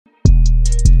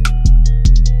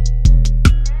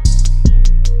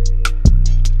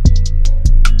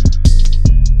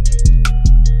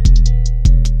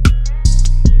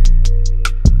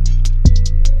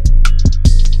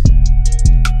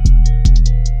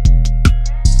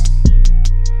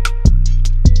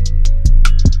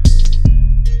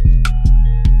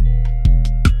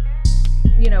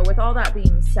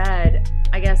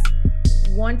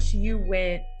once you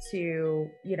went to,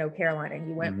 Carolina,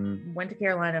 you went to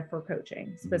Carolina for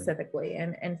coaching specifically.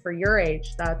 And for your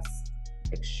age, that's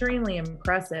extremely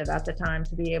impressive at the time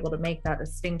to be able to make that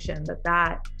distinction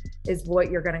that is what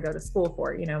you're going to go to school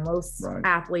for. Most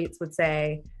athletes would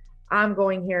say, I'm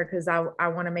going here because I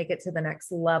want to make it to the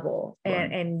next level.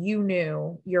 And you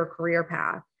knew your career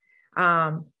path.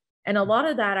 And a lot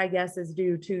of that, I guess, is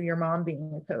due to your mom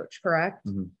being a coach, correct?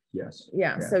 Yes.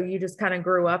 Yeah. So you just kind of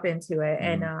grew up into it.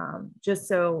 And just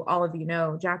so all of you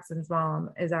know, Jackson's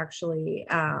mom is actually,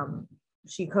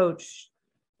 she coached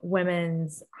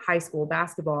women's high school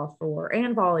basketball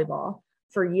and volleyball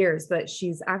for years, but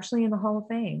she's actually in the Hall of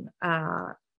Fame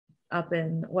up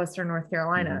in Western North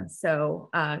Carolina. So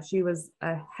she was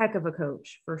a heck of a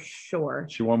coach for sure.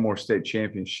 She won more state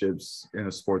championships in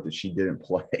a sport that she didn't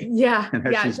play. Yeah.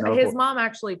 His mom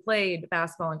actually played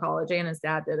basketball in college, and his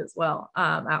dad did as well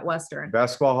at Western.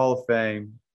 Basketball Hall of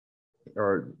Fame,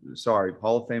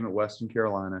 Hall of Fame at Western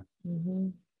Carolina.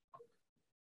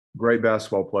 Great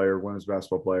basketball player, women's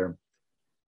basketball player.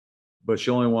 But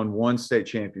she only won one state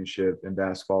championship in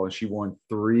basketball, and she won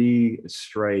 3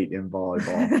 straight in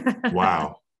volleyball.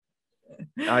 Wow.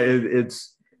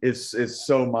 It's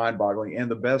so mind-boggling.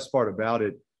 And the best part about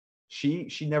it,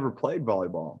 she never played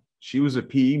volleyball. She was a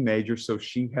PE major, so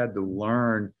she had to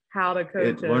learn how to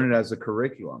coach learn it as a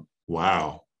curriculum.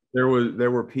 Wow. There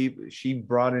were people, she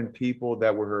brought in people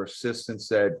that were her assistants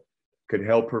that could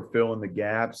help her fill in the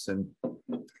gaps. And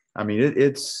I mean,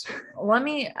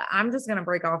 I'm just going to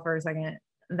break off for a second.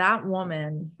 That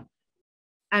woman,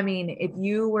 I mean, if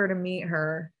you were to meet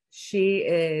her,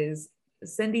 Cindy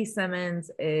Simmons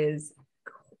is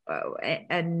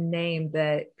a name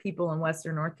that people in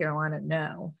Western North Carolina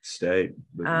know. In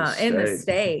the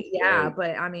state. Yeah.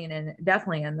 But I mean, and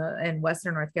definitely in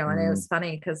Western North Carolina, it was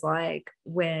funny because like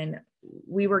when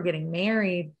we were getting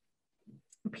married,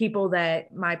 people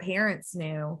that my parents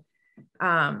knew,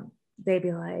 they'd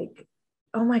be like,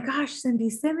 oh my gosh,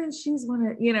 Cindy Simmons, she's one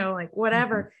of, like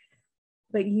whatever.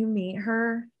 But you meet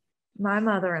her, my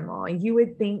mother-in-law, you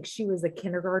would think she was a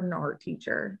kindergarten art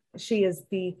teacher. She is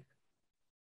the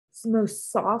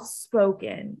most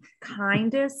soft-spoken,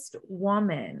 kindest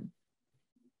woman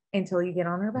until you get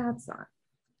on her bad side.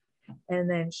 And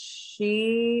then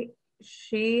she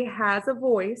has a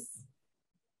voice.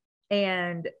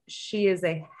 And she is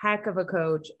a heck of a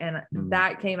coach. And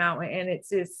that came out. And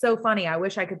it's so funny. I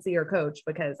wish I could see her coach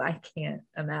because I can't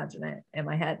imagine it in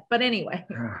my head. But anyway,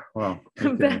 well,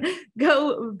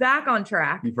 go back on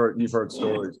track. You've heard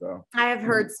stories though. I have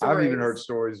heard stories. I've even heard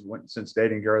stories since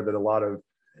dating her that a lot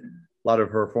of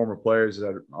her former players that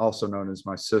are also known as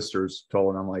my sisters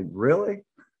told. And I'm like, really?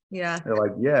 Yeah. They're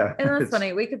like, yeah. And that's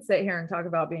funny. We could sit here and talk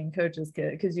about being coaches,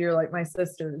 kid, because you're like my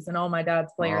sisters and all my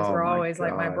dad's players were always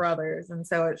like my brothers. And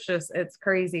so it's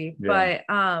crazy. Yeah.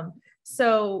 But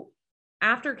so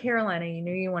after Carolina, you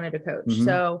knew you wanted to coach.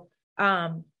 So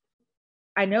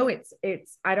I know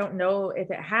I don't know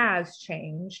if it has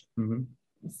changed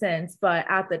since, but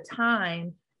at the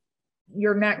time,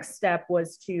 your next step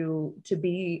was to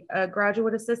be a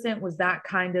graduate assistant. Was that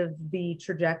kind of the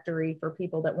trajectory for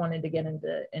people that wanted to get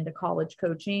into college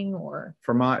coaching? Or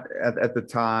at the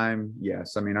time,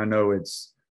 yes. I mean, I know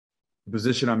it's the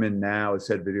position I'm in now as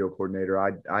head video coordinator.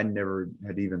 I never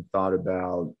had even thought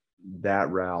about that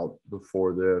route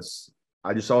before this.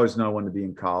 I just always know I wanted to be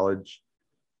in college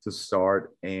to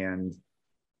start. And,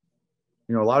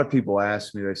 a lot of people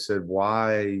ask me, they said,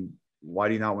 why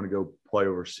do you not want to go play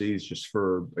overseas just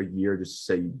for a year, just to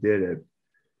say you did it?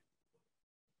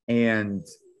 And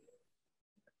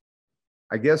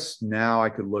I guess now I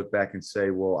could look back and say,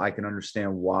 well, I can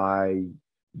understand why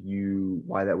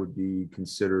that would be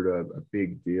considered a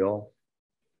big deal.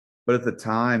 But at the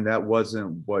time, that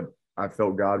wasn't what I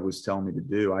felt God was telling me to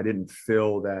do. I didn't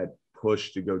feel that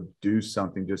push to go do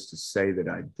something just to say that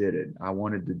I did it. I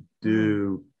wanted to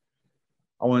do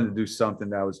something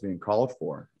that I was being called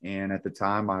for. And at the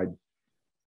time, I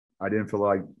didn't feel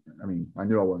like, I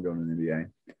knew I wasn't going to the NBA,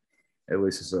 at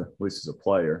least as a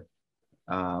player.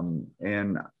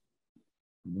 And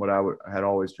what I had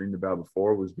always dreamed about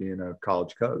before was being a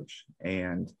college coach.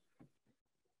 And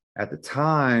at the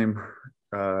time,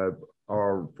 our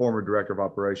former director of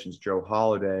operations, Joe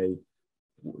Holliday,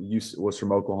 was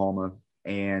from Oklahoma,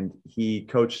 and he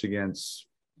coached against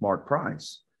Mark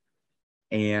Price.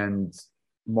 And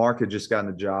Mark had just gotten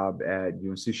a job at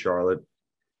UNC Charlotte,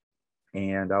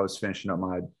 and I was finishing up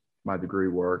my degree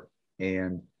work,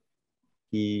 and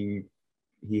he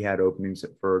had openings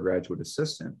for a graduate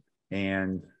assistant.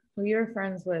 And you're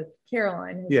friends with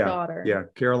Caroline, his daughter. Yeah,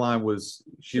 Caroline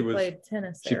she played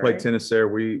tennis there. She played tennis there.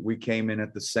 We came in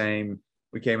at the same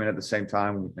we came in at the same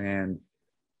time, and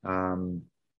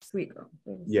Sweet girl.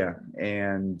 yeah,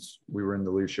 and we were in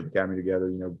the leadership academy together.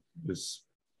 You know, just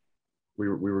we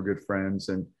were good friends,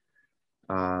 and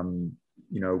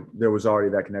you know, there was already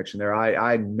that connection there.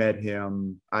 I'd met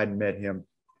him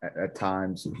at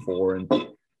times before,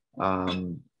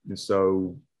 and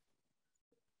so,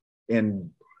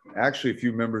 and actually a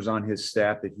few members on his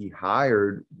staff that he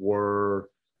hired were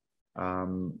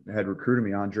had recruited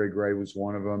me. Andre Gray was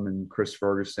one of them, and Chris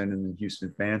Ferguson, and then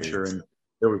Houston Fancher, and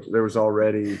there was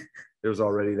already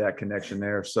that connection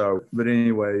there. So, but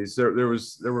anyways, there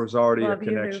was already a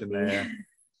connection there,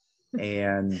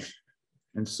 and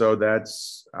so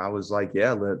I was like,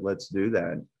 yeah, let's do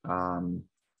that.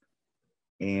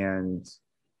 And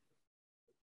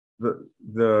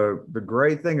the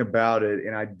great thing about it,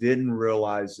 and I didn't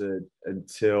realize it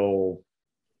until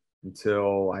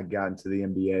I got into the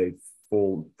NBA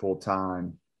full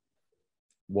time,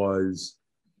 was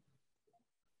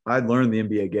I'd learned the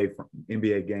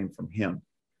NBA game from him.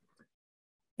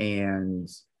 And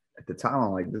at the time,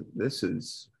 I'm like, this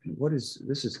is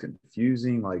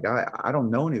confusing. Like, I don't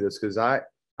know any of this, because I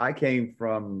came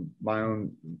from my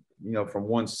own, you know, from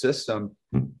one system,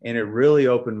 and it really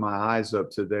opened my eyes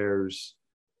up to there's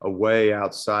a way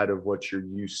outside of what you're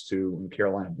used to in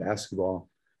Carolina basketball.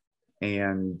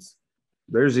 And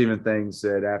there's even things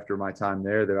that after my time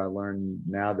there that I learned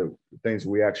now, that things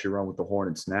we actually run with the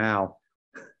Hornets now,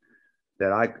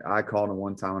 that I called him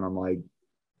one time, and I'm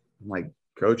like,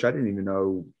 Coach, I didn't even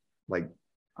know, like,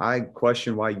 I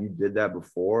questioned why you did that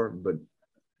before, but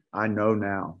I know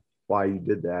now why you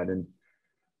did that. And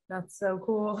that's so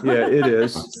cool. Yeah, it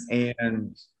is.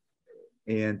 And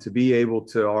to be able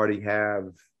to already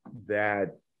have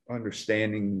that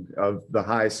understanding of the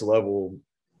highest level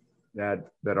that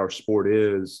our sport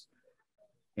is,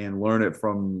 and learn it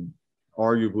from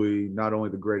arguably not only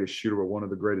the greatest shooter, but one of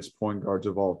the greatest point guards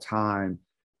of all time,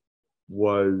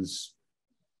 was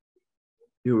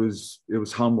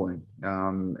humbling.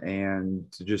 And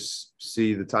to just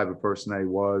see the type of person that he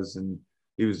was, and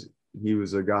he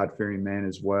was a God-fearing man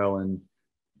as well. And,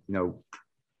 you know,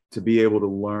 to be able to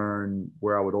learn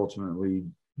where I would ultimately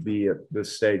be at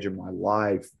this stage of my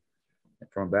life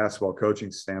from a basketball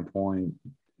coaching standpoint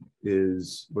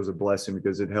was a blessing,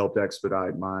 because it helped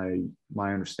expedite my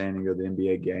understanding of the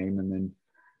NBA game. And then,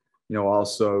 you know,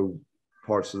 also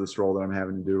parts of this role that I'm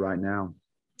having to do right now.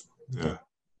 Yeah.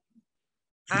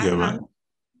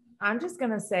 I'm just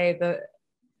going to say that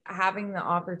having the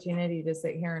opportunity to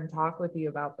sit here and talk with you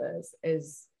about this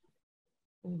is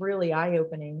really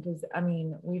eye-opening, because I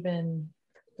mean, we've been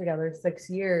together 6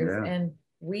 years, and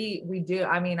we do,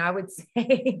 I mean, I would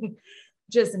say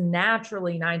just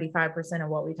naturally 95% of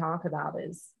what we talk about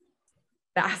is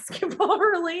basketball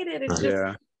related. It's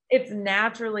just it's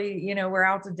naturally, you know, we're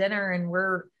out to dinner and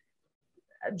we're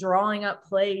drawing up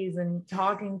plays and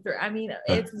talking through, I mean,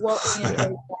 it's what we enjoy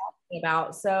talking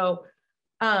about. So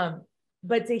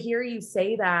but to hear you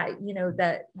say that, you know,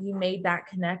 that you made that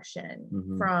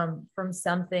connection from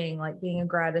something like being a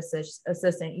grad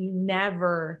assistant, you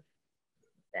never,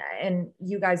 and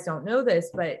you guys don't know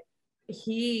this, but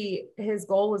his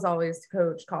goal was always to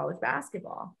coach college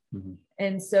basketball.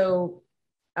 And so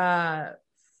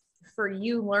for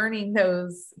you learning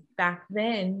those back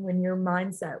then, when your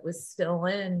mindset was still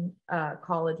in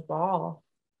college ball,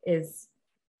 is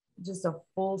just a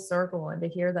full circle. And to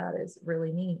hear that is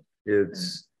really neat.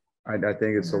 I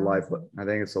think it's a life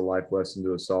lesson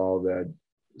to us all, that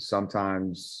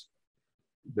sometimes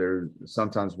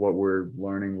what we're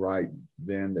learning right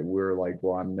then, that we're like,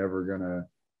 well, I'm never gonna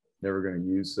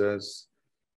use this.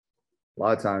 A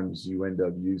lot of times you end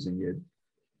up using it,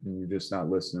 and you're just not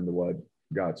listening to what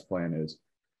God's plan is.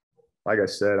 Like I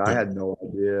said, I had no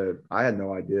idea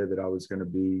that I was going to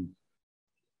be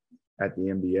at the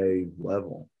NBA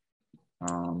level.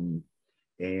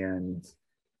 And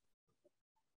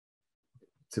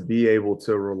to be able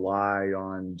to rely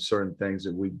on certain things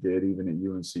that we did, even at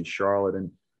UNC Charlotte,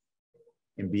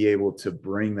 and be able to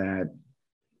bring that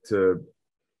to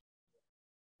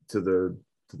the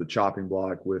chopping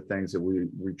block with things that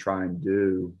we try and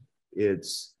do,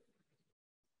 it's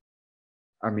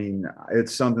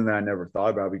something that I never thought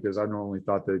about, because I normally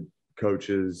thought that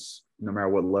coaches, no matter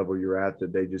what level you're at,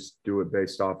 that they just do it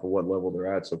based off of what level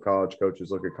they're at. So college coaches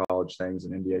look at college things,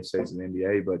 and NBA stays in the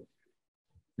NBA. But,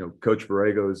 you know, Coach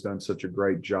Borrego has done such a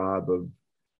great job of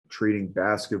treating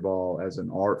basketball as an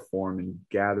art form, and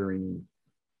gathering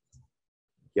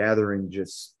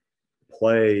just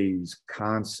plays,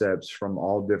 concepts from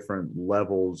all different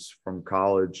levels, from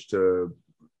college to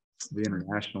the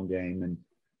international game. And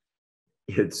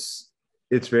it's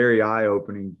very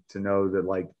eye-opening to know that,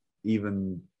 like,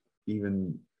 even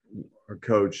a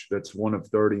coach that's one of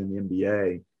 30 in the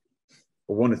NBA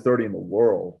or one of 30 in the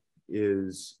world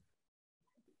is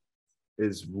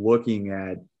looking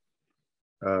at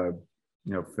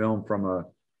film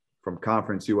from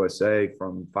Conference USA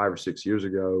from 5 or 6 years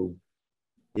ago.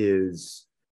 It's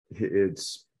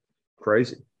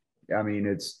crazy. I mean,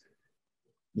 it's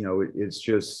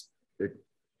just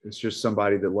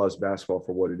somebody that loves basketball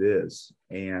for what it is,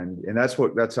 and that's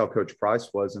how Coach Price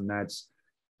was, and that's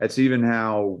even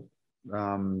how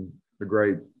the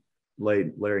great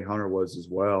late Larry Hunter was as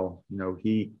well.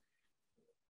 He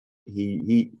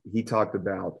talked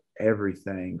about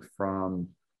everything from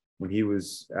when he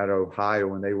was at Ohio,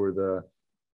 when they were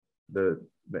the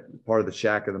part of the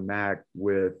Shack of the Mac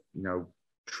with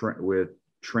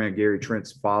Trent. Gary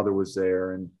Trent's father was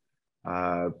there, and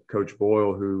Coach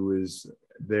Boyle, who is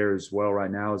there as well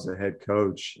right now as a head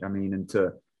coach. I mean, and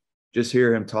to just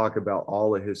hear him talk about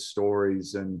all of his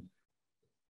stories and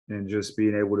just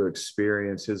being able to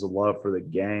experience his love for the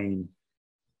game,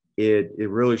 it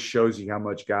really shows you how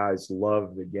much guys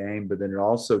love the game, but then it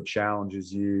also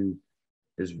challenges you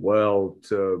as well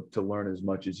to learn as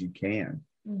much as you can,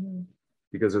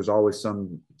 because there's always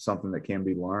something that can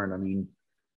be learned. I mean,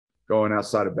 going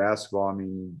outside of basketball, I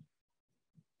mean,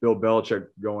 Bill Belichick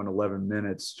going 11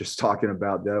 minutes just talking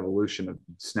about the evolution of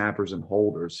snappers and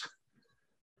holders.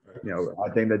 I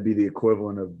think that'd be the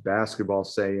equivalent of basketball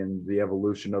saying the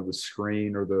evolution of the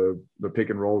screen or the pick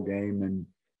and roll game and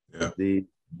the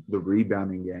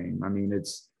rebounding game. I mean,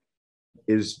 it's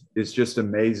just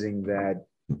amazing that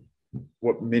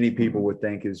what many people would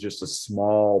think is just a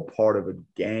small part of a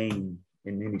game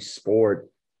in any sport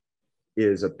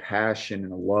is a passion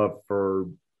and a love for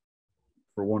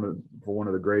one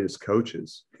of the greatest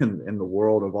coaches in the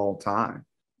world of all time.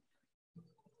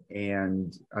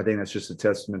 And I think that's just a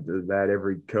testament to that.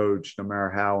 Every coach, no matter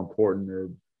how important or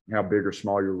how big or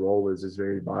small your role is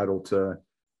very vital to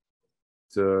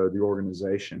the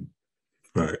organization.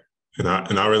 Right. And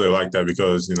I really like that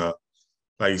because,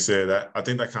 like you said, that I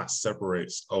think that kind of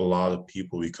separates a lot of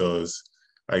people because,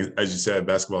 like, as you said,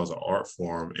 basketball is an art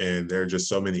form, and there are just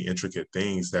so many intricate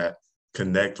things that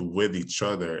connect with each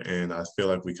other. And I feel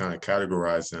like we kind of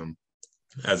categorize them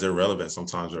as irrelevant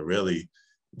sometimes, but really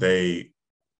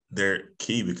they're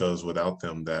key, because without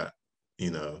them, that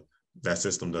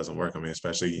system doesn't work. I mean,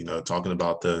 especially talking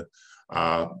about the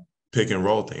pick and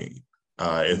roll thing.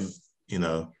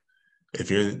 If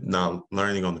you're not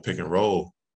learning on the pick and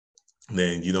roll,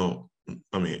 then you don't.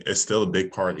 I mean, it's still a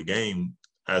big part of the game.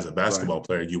 As a basketball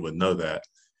player, you would know that,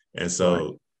 and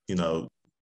so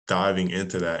diving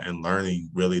into that and learning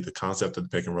really the concept of the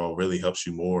pick and roll really helps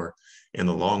you more in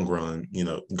the long run.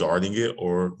 Guarding it,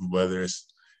 or whether it's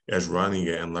as running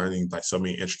it, and learning like so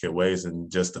many intricate ways and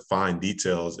just the fine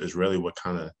details is really what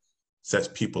kind of sets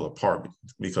people apart,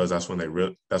 because that's when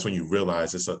you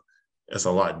realize it's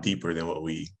a lot deeper than what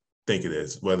we think it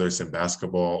is, whether it's in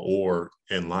basketball or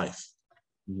in life.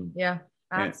 Yeah,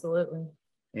 absolutely.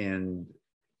 And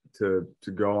to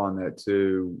go on that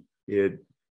too, the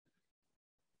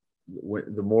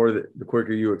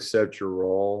quicker you accept your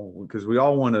role, because we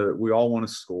all want to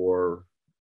score.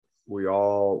 We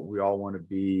all want to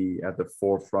be at the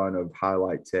forefront of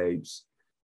highlight tapes.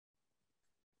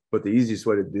 But the easiest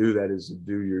way to do that is to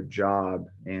do your job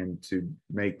and to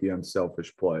make the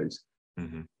unselfish plays.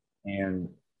 Mm-hmm. And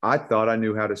I thought I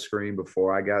knew how to screen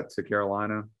before I got to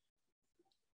Carolina,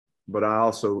 but I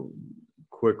also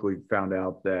quickly found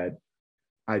out that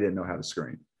I didn't know how to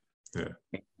screen. Yeah.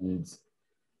 And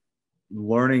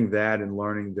learning that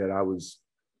I was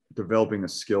developing a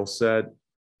skill set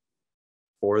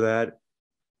for that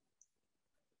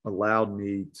allowed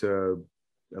me to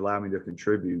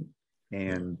contribute.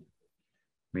 And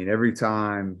I mean, every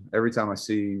time I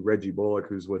see Reggie Bullock,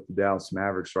 who's with the Dallas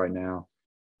Mavericks right now,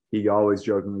 he always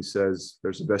jokingly says,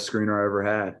 "There's the best screener I ever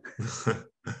had."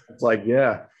 It's like,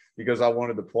 yeah, because I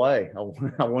wanted to play.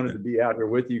 I wanted to be out here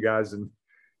with you guys and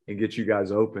get you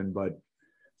guys open. But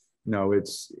no, it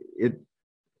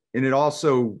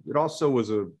also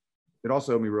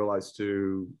helped me realize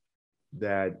too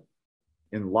that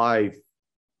in life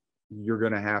you're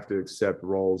going to have to accept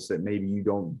roles that maybe you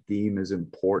don't deem as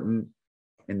important,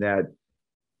 and that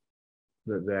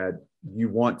you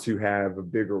want to have a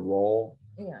bigger role.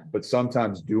 Yeah. But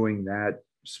sometimes doing that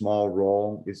small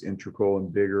role is integral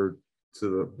and bigger to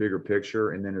the bigger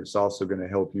picture, and then it's also going to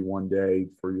help you one day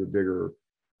for the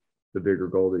bigger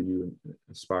goal that you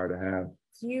aspire to have.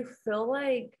 Do you feel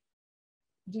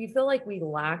like we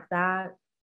lack that?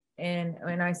 And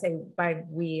when I say by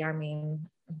we, I mean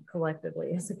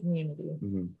collectively as a community.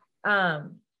 Mm-hmm.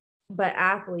 But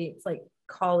athletes, like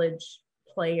college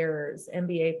players,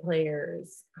 NBA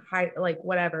players, like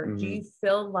whatever, do you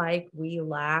feel like we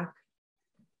lack,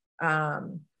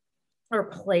 or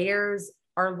players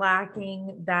are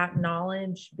lacking that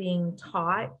knowledge, being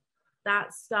taught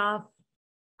that stuff?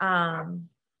 And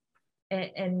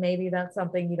maybe that's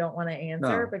something you don't want to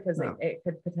answer because it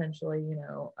could potentially,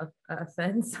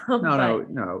 offend some.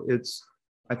 No.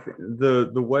 I think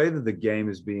the way that the game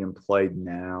is being played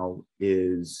now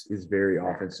is very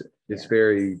offensive. It's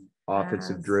very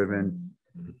offensive driven.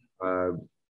 A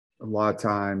lot of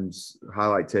times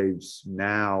highlight tapes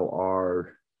now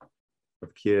are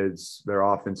of kids, their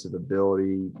offensive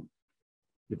ability,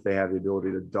 if they have the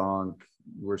ability to dunk.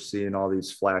 We're seeing all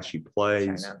these flashy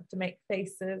plays. Try not to make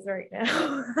faces right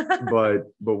now. but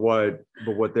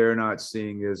what they're not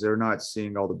seeing is they're not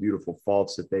seeing all the beautiful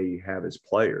faults that they have as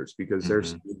players, because they're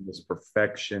seeing this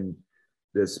perfection,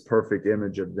 this perfect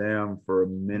image of them for a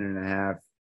minute and a half,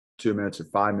 2 minutes, or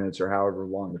 5 minutes, or however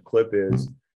long the clip is.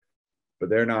 But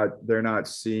they're not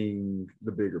seeing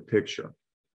the bigger picture.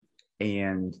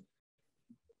 And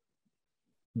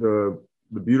the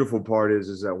beautiful part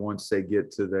is that once they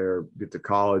get to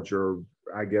college, or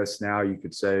I guess now you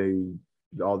could say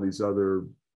all these other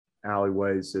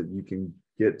alleyways that you can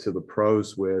get to the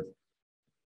pros with,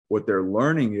 what they're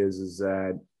learning is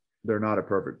that they're not a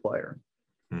perfect player.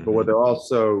 But what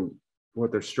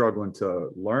they're struggling to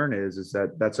learn is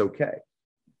that that's okay.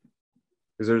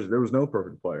 Because there was no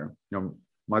perfect player.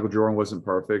 Michael Jordan wasn't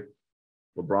perfect.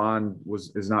 LeBron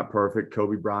is not perfect.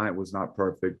 Kobe Bryant was not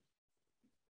perfect.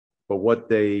 But what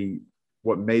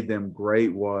made them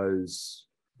great was,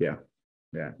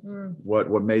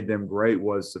 what made them great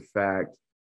was the fact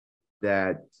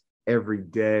that every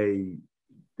day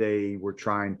they were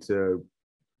trying to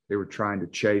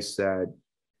chase that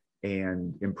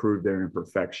and improve their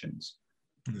imperfections.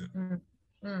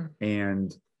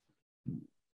 And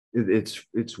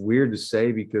it's weird to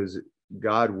say, because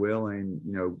God willing,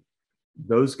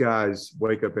 those guys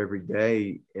wake up every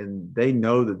day and they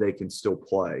know that they can still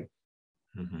play.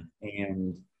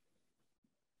 And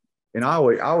I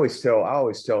always tell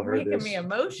her making this. Me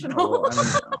emotional.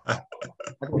 I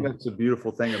think that's a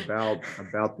beautiful thing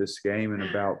about this game and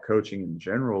about coaching in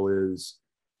general is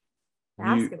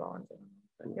basketball in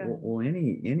general. Well,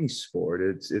 any sport,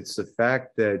 it's the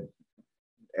fact that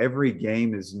every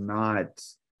game is not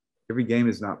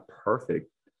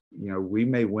perfect. We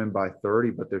may win by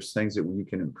 30, but there's things that you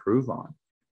can improve on.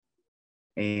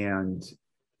 And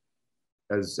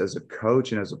as a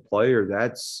coach and as a player, I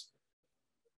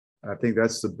think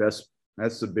that's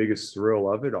the biggest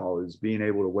thrill of it all, is being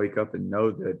able to wake up and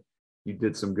know that you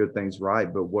did some good things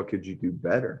right, but what could you do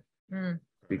better?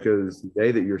 Because the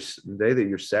day that you're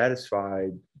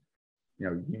satisfied,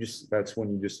 that's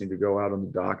when you just need to go out on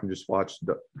the dock and just watch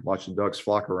the ducks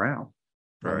flock around.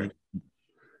 Right.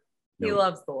 He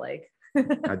loves the lake.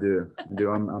 I do.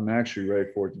 I'm actually ready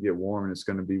for it to get warm, and it's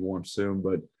going to be warm soon,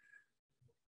 but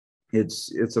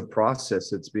it's a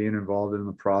process. It's being involved in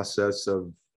the process of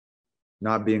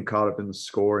not being caught up in the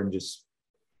score and just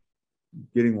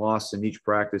getting lost in each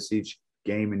practice, each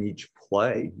game, and each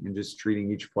play, and just treating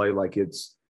each play like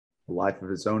it's a life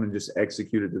of its own, and just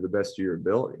execute it to the best of your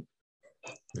ability.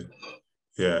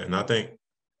 Yeah. And I think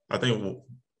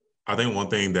one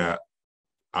thing that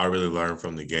I really learned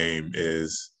from the game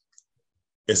is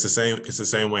it's the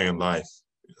same way in life.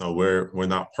 We're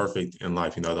not perfect in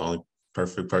life. The only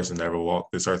perfect person that ever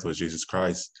walked this earth was Jesus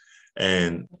Christ.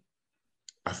 And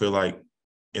I feel like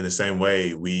in the same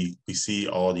way, we see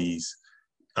all these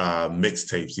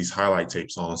mixtapes, these highlight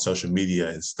tapes on social media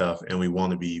and stuff, and we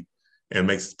want to be, and it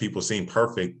makes people seem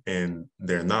perfect, and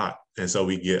they're not. And so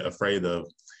we get afraid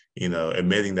of,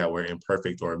 admitting that we're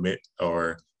imperfect,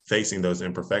 or facing those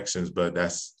imperfections. But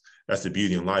that's the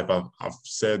beauty in life. I've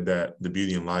said that the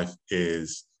beauty in life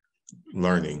is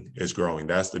learning, is growing.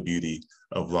 That's the beauty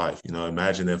of life.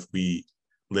 Imagine if we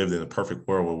lived in a perfect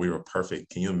world where we were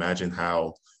perfect. Can you imagine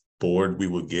how bored we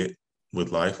would get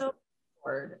with life? So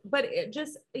bored. But it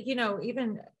just,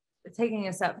 even taking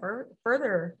a step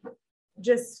further,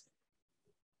 just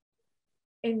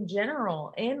in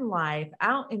general, in life,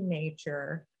 out in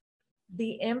nature,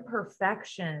 the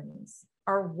imperfections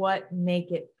are what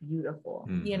make it beautiful.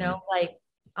 Like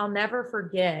I'll never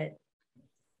forget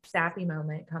Sappy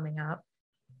moment coming up.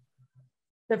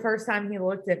 The first time he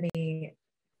looked at me,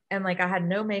 and like I had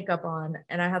no makeup on,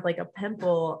 and I had like a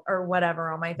pimple or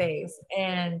whatever on my face.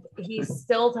 And he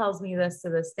still tells me this to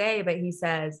this day, but he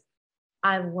says,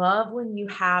 I love when you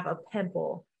have a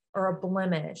pimple or a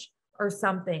blemish or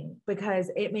something, because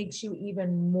it makes you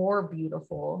even more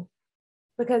beautiful,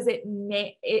 because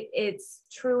it's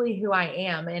truly who I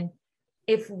am. And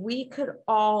if we could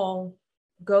all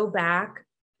go back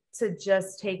to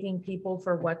just taking people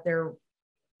for what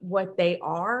they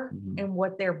are and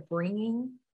what they're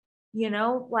bringing,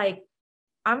 like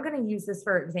I'm going to use this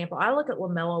for example. I look at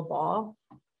LaMelo Ball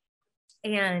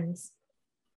and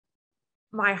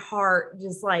my heart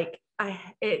just like,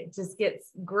 it just gets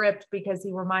gripped because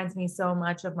he reminds me so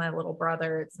much of my little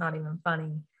brother. It's not even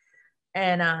funny.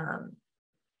 And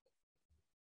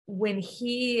when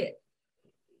he,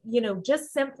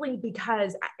 just simply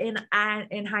because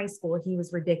in high school, he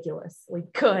was ridiculously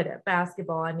good at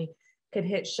basketball. I mean, could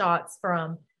hit shots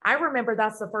from, I remember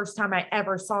that's the first time I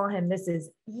ever saw him. This is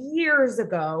years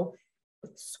ago,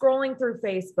 scrolling through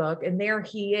Facebook, and there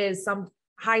he is, some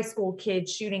high school kid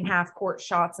shooting half court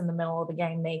shots in the middle of the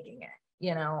game, making it,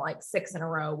 like 6 in a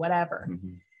row, whatever.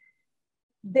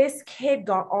 This kid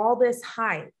got all this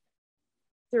hype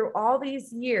through all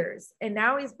these years, and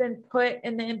now he's been put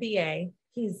in the NBA.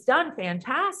 He's done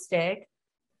fantastic,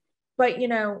 but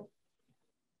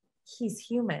he's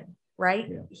human, right?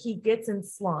 Yeah. He gets in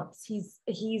slumps.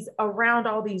 He's around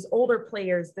all these older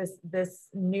players, this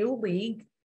new league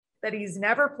that he's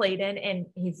never played in, and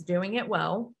he's doing it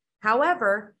well.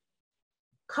 However,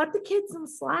 cut the kid some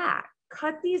slack.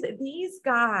 Cut these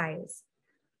guys.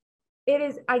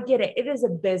 I get it. It is a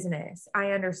business.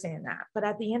 I understand that. But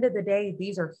at the end of the day,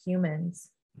 these are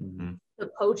humans. The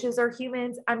coaches are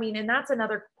humans. I mean, and that's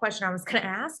another question I was going to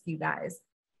ask you guys.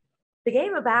 The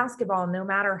game of basketball, no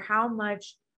matter how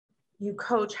much you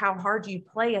coach, how hard you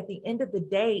play, at the end of the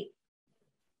day,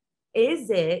 is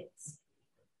it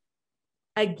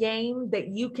a game that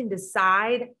you can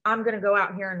decide, I'm going to go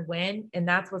out here and win, and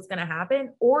that's what's going to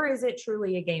happen? Or is it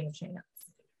truly a game of chance?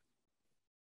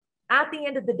 At the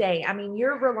end of the day, I mean,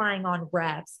 you're relying on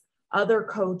refs, other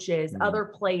coaches, other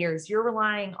players. You're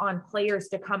relying on players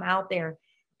to come out there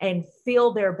and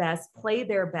feel their best, play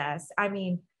their best. I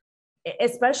mean,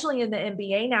 especially in the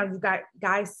NBA now, you've got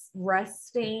guys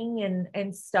resting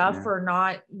and stuff for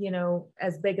not,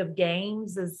 as big of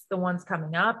games as the ones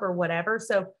coming up or whatever.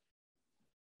 So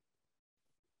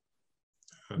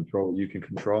control what you can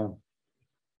control.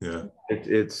 Yeah,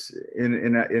 it's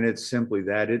simply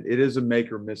that it is a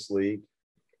make or miss league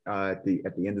at the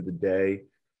end of the day.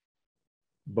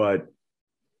 But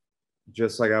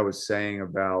just like I was saying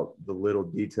about the little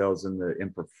details and the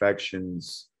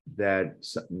imperfections that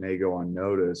may go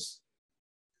unnoticed,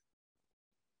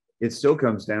 it still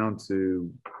comes down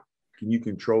to, can you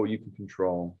control what you can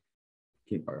control?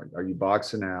 Are you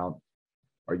boxing out?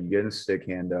 Are you getting a stick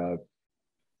hand up?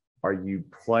 Are you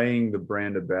playing the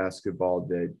brand of basketball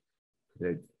that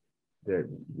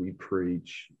we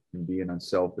preach, and being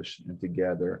unselfish and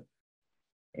together?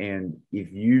 And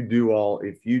if you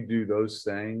do those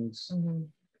things,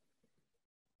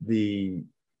 the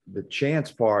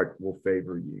chance part will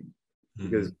favor you,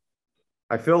 because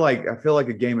I feel like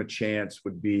a game of chance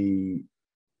would be,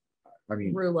 I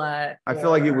mean, roulette. I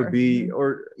feel like it would be,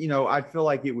 or I feel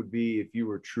like it would be if you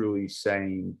were truly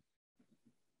saying,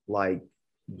 like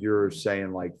you're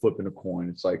saying, like flipping a coin.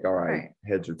 It's like, all right,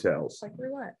 heads or tails. Like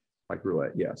roulette. Like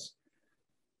roulette, yes.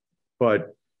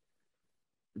 But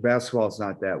basketball is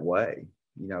not that way.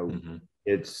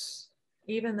 It's,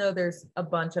 even though there's a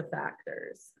bunch of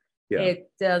factors,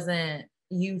 it doesn't,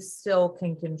 you still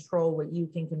can control what you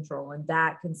can control, and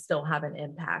that can still have an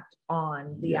impact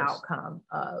on the outcome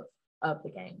of the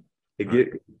game.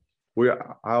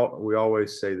 We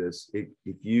always say this: if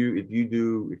you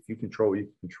control what you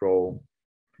can control,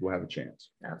 we'll have a chance.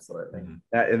 Absolutely.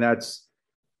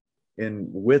 And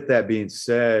with that being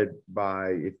said,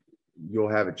 if you'll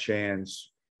have a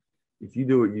chance, if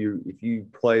you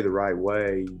play the right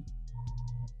way,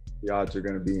 the odds are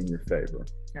going to be in your favor.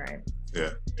 All right.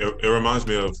 Yeah. It reminds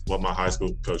me of what my high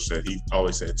school coach said. He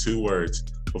always said 2 words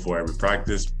before every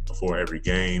practice, before every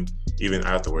game, even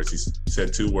afterwards. He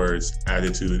said 2 words: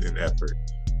 attitude and effort.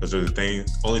 Those are the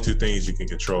only 2 things you can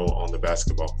control on the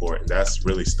basketball court. And that's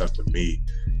really stuck with me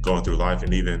going through life,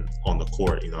 and even on the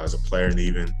court, as a player, and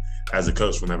even as a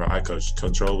coach, whenever I coach.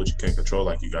 Control what you can control,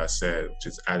 like you guys said, which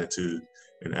is attitude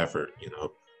and effort.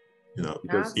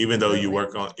 Because even though you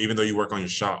work on your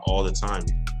shot all the time,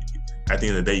 at the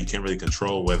end of the day, you can't really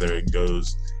control whether it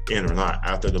goes in or not.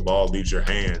 After the ball leaves your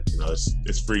hand,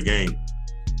 it's free game.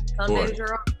 Some days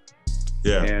you're off.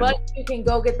 Yeah. But you can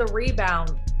go get the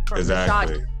rebound from the shot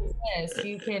you miss.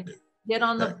 You can get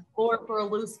on the floor for a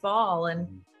loose ball, and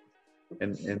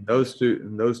those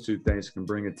two things can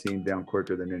bring a team down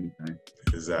quicker than anything.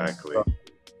 Exactly.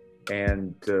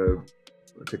 And to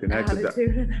connect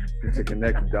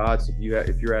the dots,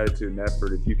 if your attitude and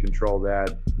effort, if you control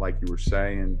that, like you were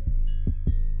saying,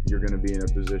 you're going to be in a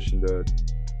position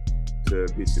to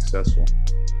be successful.